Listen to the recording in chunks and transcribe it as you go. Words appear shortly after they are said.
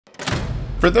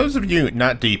For those of you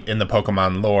not deep in the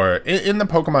Pokemon lore, in the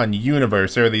Pokemon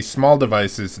universe, there are these small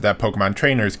devices that Pokemon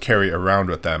trainers carry around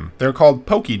with them. They're called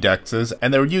Pokédexes,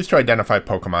 and they're used to identify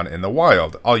Pokemon in the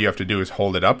wild. All you have to do is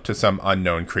hold it up to some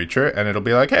unknown creature, and it'll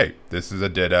be like, hey, this is a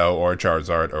Ditto or a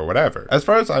Charizard or whatever. As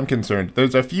far as I'm concerned,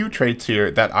 there's a few traits here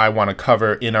that I want to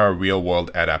cover in our real-world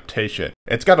adaptation.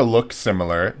 It's got to look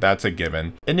similar, that's a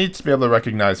given. It needs to be able to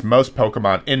recognize most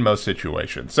Pokemon in most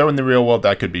situations. So in the real world,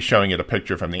 that could be showing it a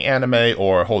picture from the anime,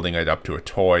 or holding it up to a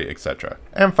toy, etc.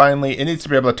 And finally, it needs to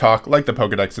be able to talk like the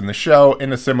Pokedex in the show,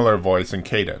 in a similar voice and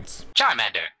cadence.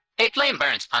 Charmander. A flame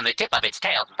burns on the tip of its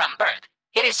tail from birth.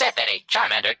 It is said that a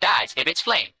Charmander dies if its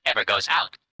flame ever goes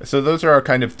out. So those are our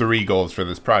kind of 3 goals for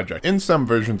this project. In some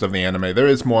versions of the anime, there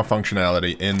is more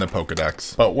functionality in the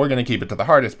Pokedex, but we're going to keep it to the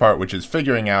hardest part, which is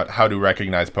figuring out how to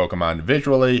recognize Pokemon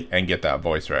visually and get that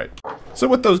voice right. So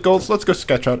with those goals, let's go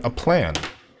sketch out a plan.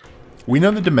 We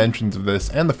know the dimensions of this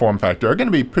and the form factor are going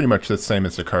to be pretty much the same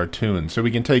as the cartoon, so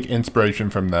we can take inspiration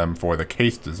from them for the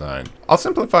case design. I'll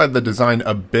simplify the design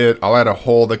a bit. I'll add a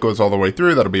hole that goes all the way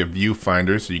through. That'll be a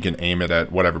viewfinder, so you can aim it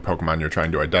at whatever Pokemon you're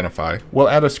trying to identify. We'll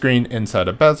add a screen inside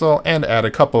a bezel and add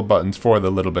a couple buttons for the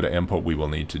little bit of input we will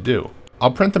need to do. I'll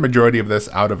print the majority of this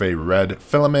out of a red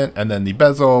filament, and then the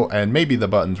bezel and maybe the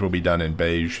buttons will be done in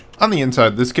beige. On the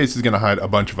inside, this case is going to hide a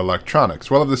bunch of electronics.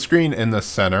 We'll have the screen in the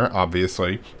center,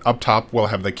 obviously. Up top, we'll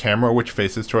have the camera, which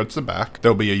faces towards the back.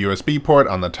 There'll be a USB port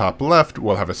on the top left,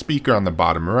 we'll have a speaker on the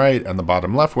bottom right, and the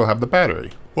bottom left will have the battery.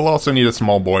 We'll also need a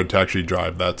small board to actually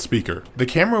drive that speaker. The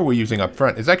camera we're using up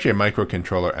front is actually a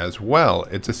microcontroller as well.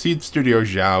 It's a Seed Studio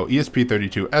Xiao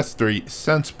ESP32S3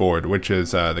 Sense board, which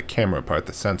is the camera part,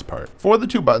 the sense part. For the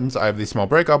 2 buttons, I have these small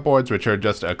breakout boards, which are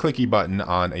just a clicky button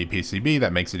on a PCB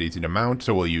that makes it easy to mount,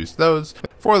 so we'll use those.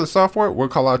 For the software, we'll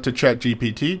call out to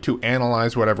ChatGPT to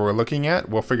analyze whatever we're looking at.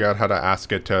 We'll figure out how to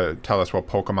ask it to tell us what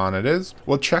Pokemon it is.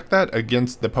 We'll check that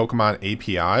against the Pokemon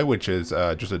API, which is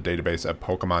just a database of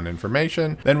Pokemon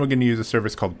information. Then we're going to use a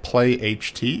service called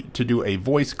PlayHT to do a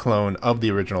voice clone of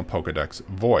the original Pokedex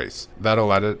voice. That'll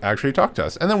let it actually talk to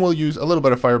us. And then we'll use a little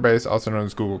bit of Firebase, also known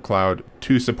as Google Cloud,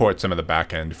 to support some of the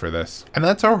back end for this. And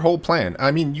that's our whole plan. I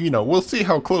mean, you know, we'll see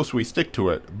how close we stick to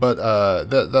it, but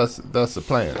that's the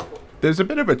plan. There's a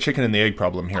bit of a chicken and the egg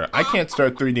problem here. I can't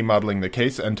start 3D modeling the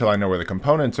case until I know where the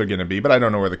components are going to be, but I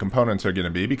don't know where the components are going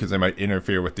to be because they might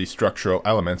interfere with the structural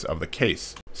elements of the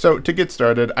case. So to get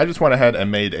started, I just went ahead and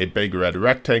made a big red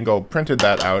rectangle, printed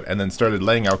that out, and then started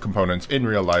laying out components in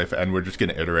real life, and we're just going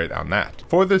to iterate on that.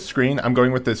 For this screen, I'm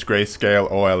going with this grayscale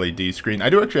OLED screen. I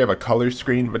do actually have a color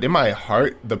screen, but in my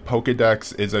heart, the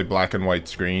Pokedex is a black and white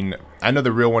screen. I know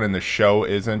the real one in the show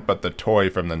isn't, but the toy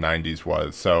from the 90s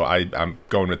was, so I'm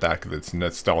going with that because it's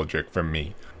nostalgic for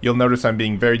me. You'll notice I'm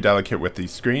being very delicate with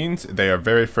these screens. They are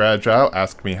very fragile.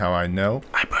 Ask me how I know.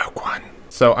 I broke one.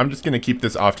 So I'm just going to keep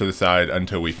this off to the side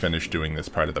until we finish doing this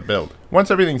part of the build.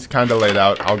 Once everything's kind of laid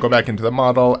out, I'll go back into the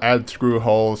model, add screw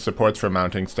holes, supports for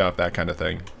mounting stuff, that kind of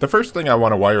thing. The first thing I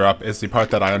want to wire up is the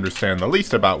part that I understand the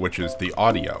least about, which is the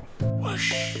audio.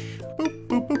 Whoosh. Boop,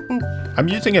 boop, boop, boop. I'm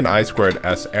using an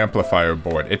I2S amplifier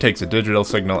board. It takes a digital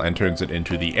signal and turns it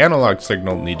into the analog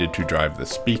signal needed to drive the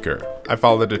speaker. I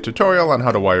followed a tutorial on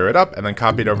how to wire it up and then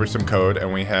copied over some code,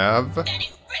 and we have... That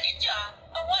is brilliant job!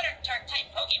 A water type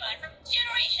Pokemon from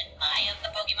Generation I of the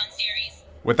Pokemon series.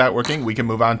 With that working, we can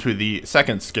move on to the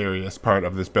second scariest part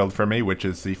of this build for me, which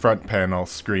is the front panel,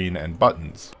 screen, and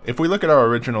buttons. If we look at our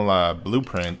original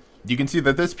blueprint, you can see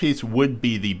that this piece would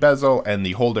be the bezel and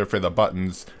the holder for the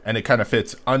buttons, and it kind of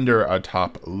fits under a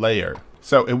top layer.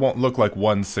 So it won't look like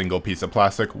one single piece of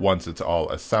plastic once it's all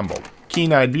assembled.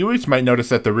 Keen-eyed viewers might notice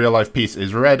that the real-life piece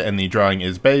is red and the drawing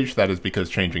is beige. That is because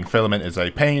changing filament is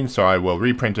a pain, so I will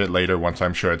reprint it later once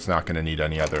I'm sure it's not going to need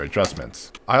any other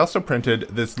adjustments. I also printed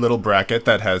this little bracket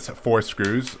that has 4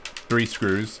 screws, 3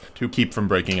 screws, to keep from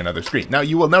breaking another screen. Now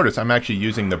you will notice I'm actually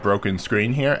using the broken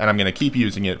screen here, and I'm going to keep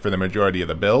using it for the majority of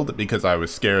the build because I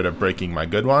was scared of breaking my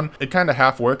good one. It kind of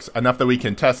half works, enough that we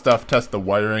can test stuff, test the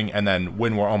wiring, and then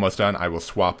when we're almost done, I will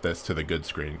swap this to the good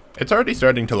screen. It's already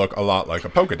starting to look a lot like a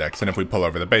Pokedex, and if we pull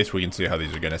over the base, we can see how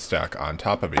these are going to stack on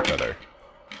top of each other.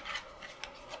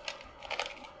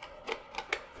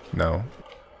 No.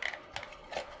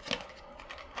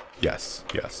 Yes,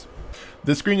 yes.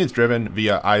 The screen is driven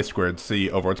via I2C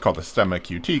over what's called a Stemma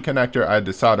QT connector. I had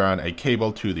to solder on a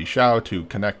cable to the Xiao to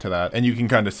connect to that, and you can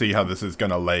kind of see how this is going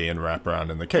to lay and wrap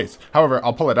around in the case. However,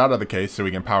 I'll pull it out of the case so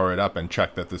we can power it up and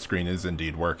check that the screen is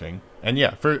indeed working. And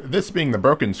yeah, for this being the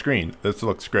broken screen, this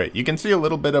looks great. You can see a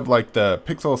little bit of like the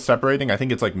pixels separating. I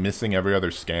think it's like missing every other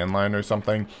scan line or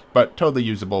something, but totally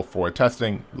usable for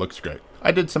testing. Looks great.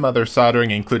 I did some other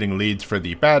soldering, including leads for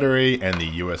the battery and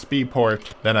the USB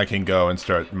port. Then I can go and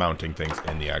start mounting things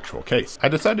in the actual case. I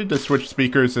decided to switch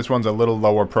speakers. This one's a little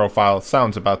lower profile,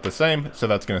 sounds about the same, so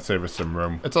that's going to save us some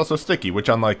room. It's also sticky, which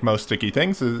unlike most sticky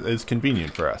things is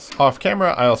convenient for us. Off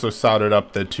camera, I also soldered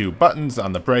up the 2 buttons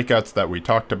on the breakouts that we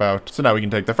talked about. So now we can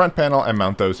take the front panel and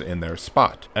mount those in their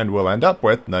spot. And we'll end up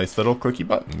with nice little clicky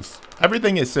buttons.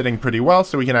 Everything is sitting pretty well,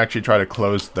 so we can actually try to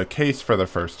close the case for the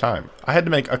first time. I had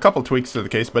to make a couple tweaks to the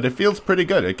case, but it feels pretty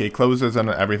good. It closes and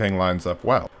everything lines up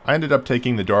well. I ended up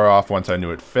taking the door off once I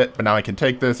knew it fit, but now I can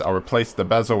take this, I'll replace the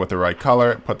bezel with the right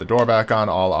color, put the door back on,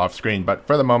 all off screen, but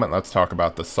for the moment, let's talk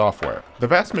about the software. The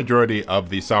vast majority of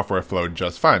the software flowed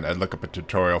just fine. I'd look up a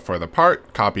tutorial for the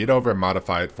part, copy it over,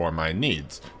 modify it for my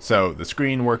needs. So the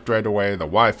screen worked right away, the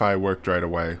Wi-Fi worked right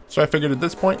away. So I figured at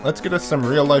this point, let's get us some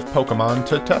real life Pokemon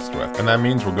to test with. And that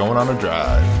means we're going on a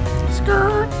drive.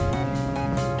 Skirt!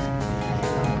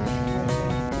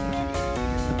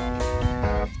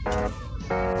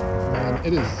 And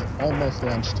it is almost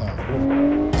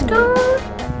lunchtime. Skirt!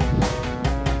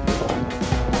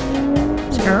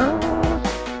 Skirt!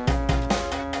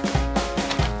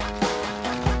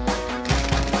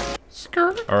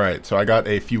 Skirt! Alright, so I got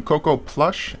a Fuecoco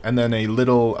plush and then a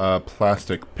little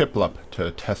plastic Piplup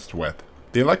to test with.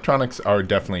 The electronics are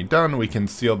definitely done. We can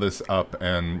seal this up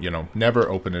and, never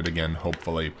open it again,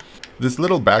 hopefully. This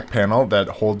little back panel that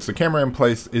holds the camera in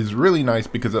place is really nice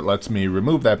because it lets me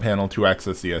remove that panel to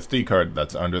access the SD card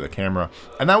that's under the camera.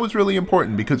 And that was really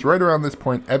important because right around this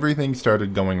point, everything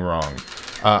started going wrong.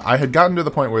 I had gotten to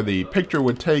the point where the picture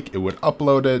would take, it would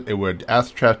upload it, it would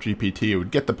ask ChatGPT, it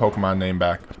would get the Pokemon name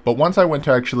back. But once I went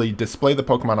to actually display the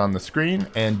Pokemon on the screen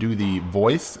and do the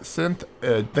voice synth,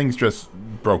 things just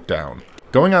broke down.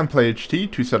 Going on PlayHT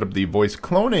to set up the voice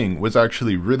cloning was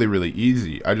actually really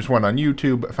easy. I just went on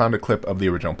YouTube, found a clip of the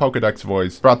original Pokedex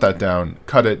voice, brought that down,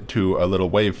 cut it to a little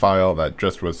WAV file that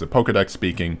just was the Pokedex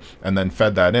speaking, and then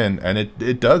fed that in, and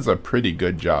it does a pretty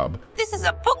good job. This is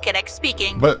a Pokedex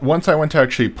speaking. But once I went to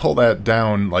actually pull that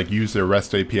down, like use their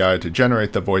REST API to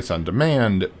generate the voice on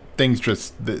demand, things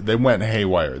just, they went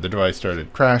haywire. The device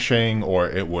started crashing, or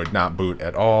it would not boot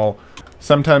at all.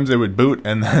 Sometimes it would boot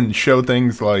and then show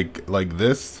things like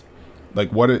this.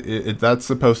 Like that's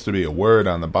supposed to be a word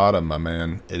on the bottom, my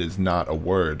man. It is not a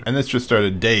word. And this just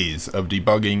started days of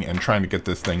debugging and trying to get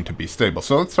this thing to be stable.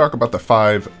 So let's talk about the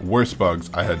 5 worst bugs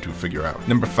I had to figure out.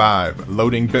 Number 5,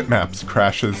 loading bitmaps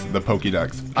crashes the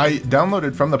Pokédex. I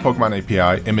downloaded from the Pokemon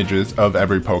API images of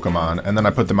every Pokemon, and then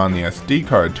I put them on the SD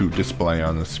card to display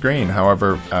on the screen.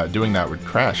 However, doing that would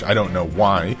crash. I don't know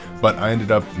why, but I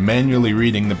ended up manually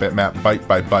reading the bitmap byte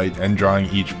by byte and drawing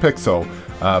each pixel.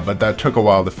 But that took a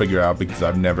while to figure out because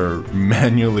I've never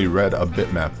manually read a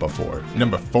bitmap before.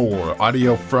 Number 4,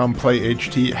 audio from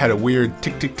PlayHT had a weird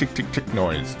tick tick tick tick tick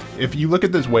noise. If you look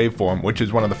at this waveform, which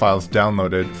is one of the files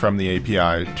downloaded from the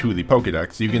API to the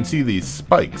Pokédex, you can see these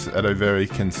spikes at a very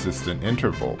consistent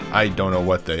interval. I don't know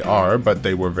what they are, but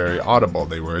they were very audible.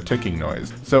 They were a ticking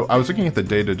noise. So I was looking at the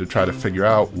data to try to figure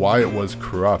out why it was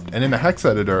corrupt, and in the hex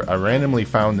editor, I randomly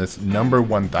found this number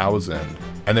 1000.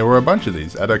 And there were a bunch of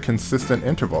these at a consistent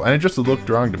interval, and it just looked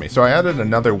wrong to me. So I added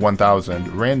another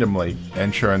 1000 randomly,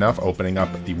 and sure enough, opening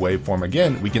up the waveform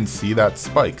again, we can see that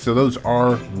spike. So those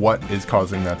are what is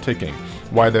causing that ticking.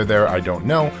 Why they're there, I don't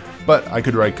know, but I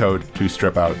could write code to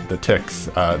strip out the ticks,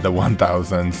 the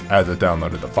 1000s, as it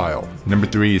downloaded the file. Number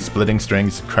 3, splitting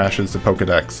strings crashes the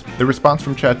Pokedex. The response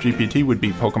from ChatGPT would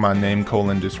be Pokemon name :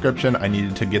 description. I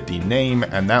needed to get the name,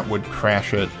 and that would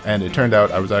crash it, and it turned out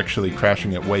I was actually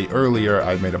crashing it way earlier.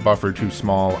 I made a buffer too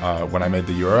small when I made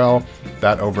the URL.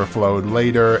 That overflowed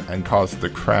later and caused the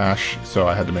crash, so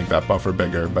I had to make that buffer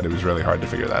bigger, but it was really hard to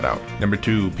figure that out. Number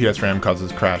 2, PSRAM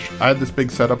causes crash. I had this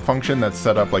big setup function that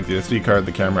set up like the SD card,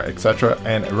 the camera, etc.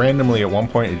 And randomly at one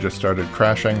point it just started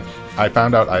crashing. I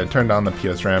found out I had turned on the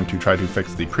PSRAM to try to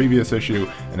fix the previous issue,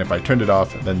 and if I turned it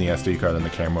off, then the SD card and the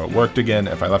camera worked again.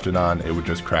 If I left it on, it would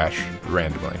just crash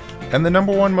randomly. And the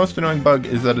number 1 most annoying bug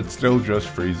is that it still just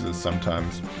freezes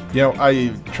sometimes.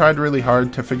 I tried really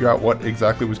hard to figure out what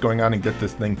exactly was going on and get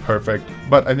this thing perfect,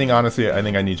 but I think honestly, I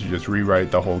need to just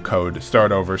rewrite the whole code,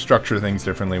 start over, structure things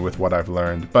differently with what I've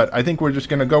learned. But I think we're just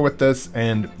gonna go with this,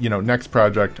 and next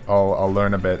project, I'll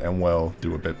learn a bit and we'll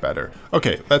do a bit better.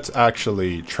 Okay, let's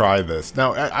actually try this.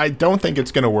 Now, I don't think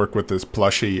it's gonna work with this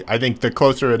plushie. I think the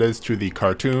closer it is to the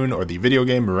cartoon or the video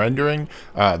game rendering,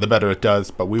 the better it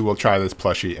does, but we will try this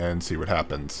plushie and see what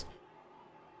happens.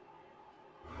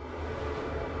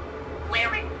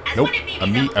 Nope,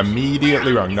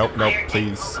 immediately wrong. Nope,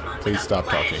 please stop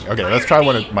talking. Okay, let's try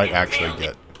what it might actually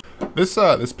get. This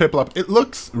Piplup, it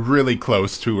looks really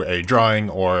close to a drawing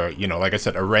or, you know, like I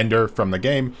said, a render from the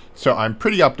game. So I'm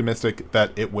pretty optimistic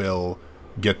that it will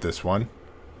get this one.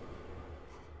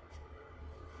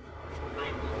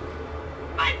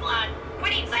 Blood,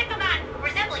 quitting Cypherman,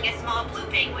 resembling a small blue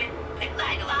penguin.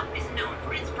 Pyglagalop is known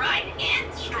for its pride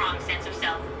and strong sense of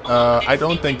self. I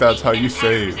don't think that's how you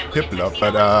say Piplup,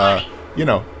 but you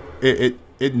know,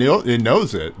 it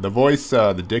knows it. The voice,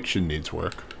 the diction needs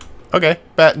work. Okay,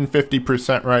 batting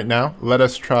 50% right now. Let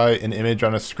us try an image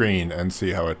on a screen and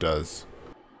see how it does.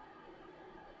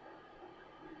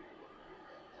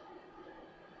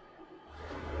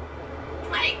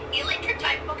 Flag,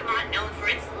 electric-type Pokemon known for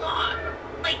its long,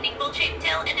 lightning bolt-shaped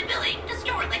tail and ability to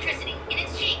store electricity in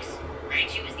its cheeks.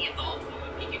 Raichu is the evolved form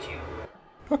of Pikachu.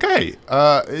 Okay,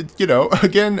 you know,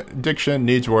 again, diction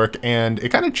needs work, and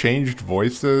it kind of changed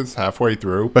voices halfway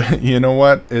through, but you know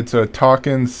what? It's a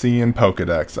talking, seeing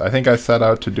Pokedex. I think I set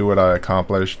out to do what I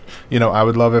accomplished. You know, I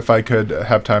would love if I could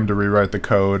have time to rewrite the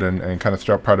code and kind of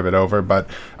start part of it over, but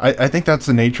I think that's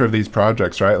the nature of these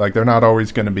projects, right? Like, they're not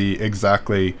always going to be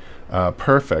exactly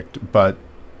perfect, but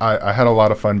I had a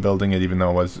lot of fun building it, even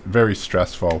though it was very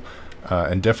stressful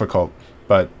and difficult,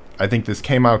 but I think this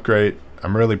came out great.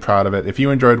 I'm really proud of it. If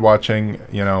you enjoyed watching,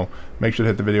 you know, make sure to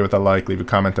hit the video with a like, leave a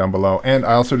comment down below. And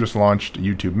I also just launched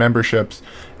YouTube memberships.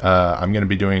 I'm going to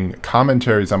be doing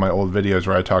commentaries on my old videos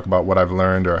where I talk about what I've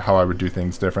learned or how I would do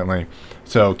things differently.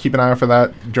 So keep an eye out for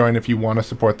that. Join if you want to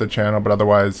support the channel. But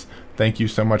otherwise, thank you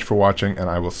so much for watching, and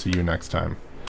I will see you next time.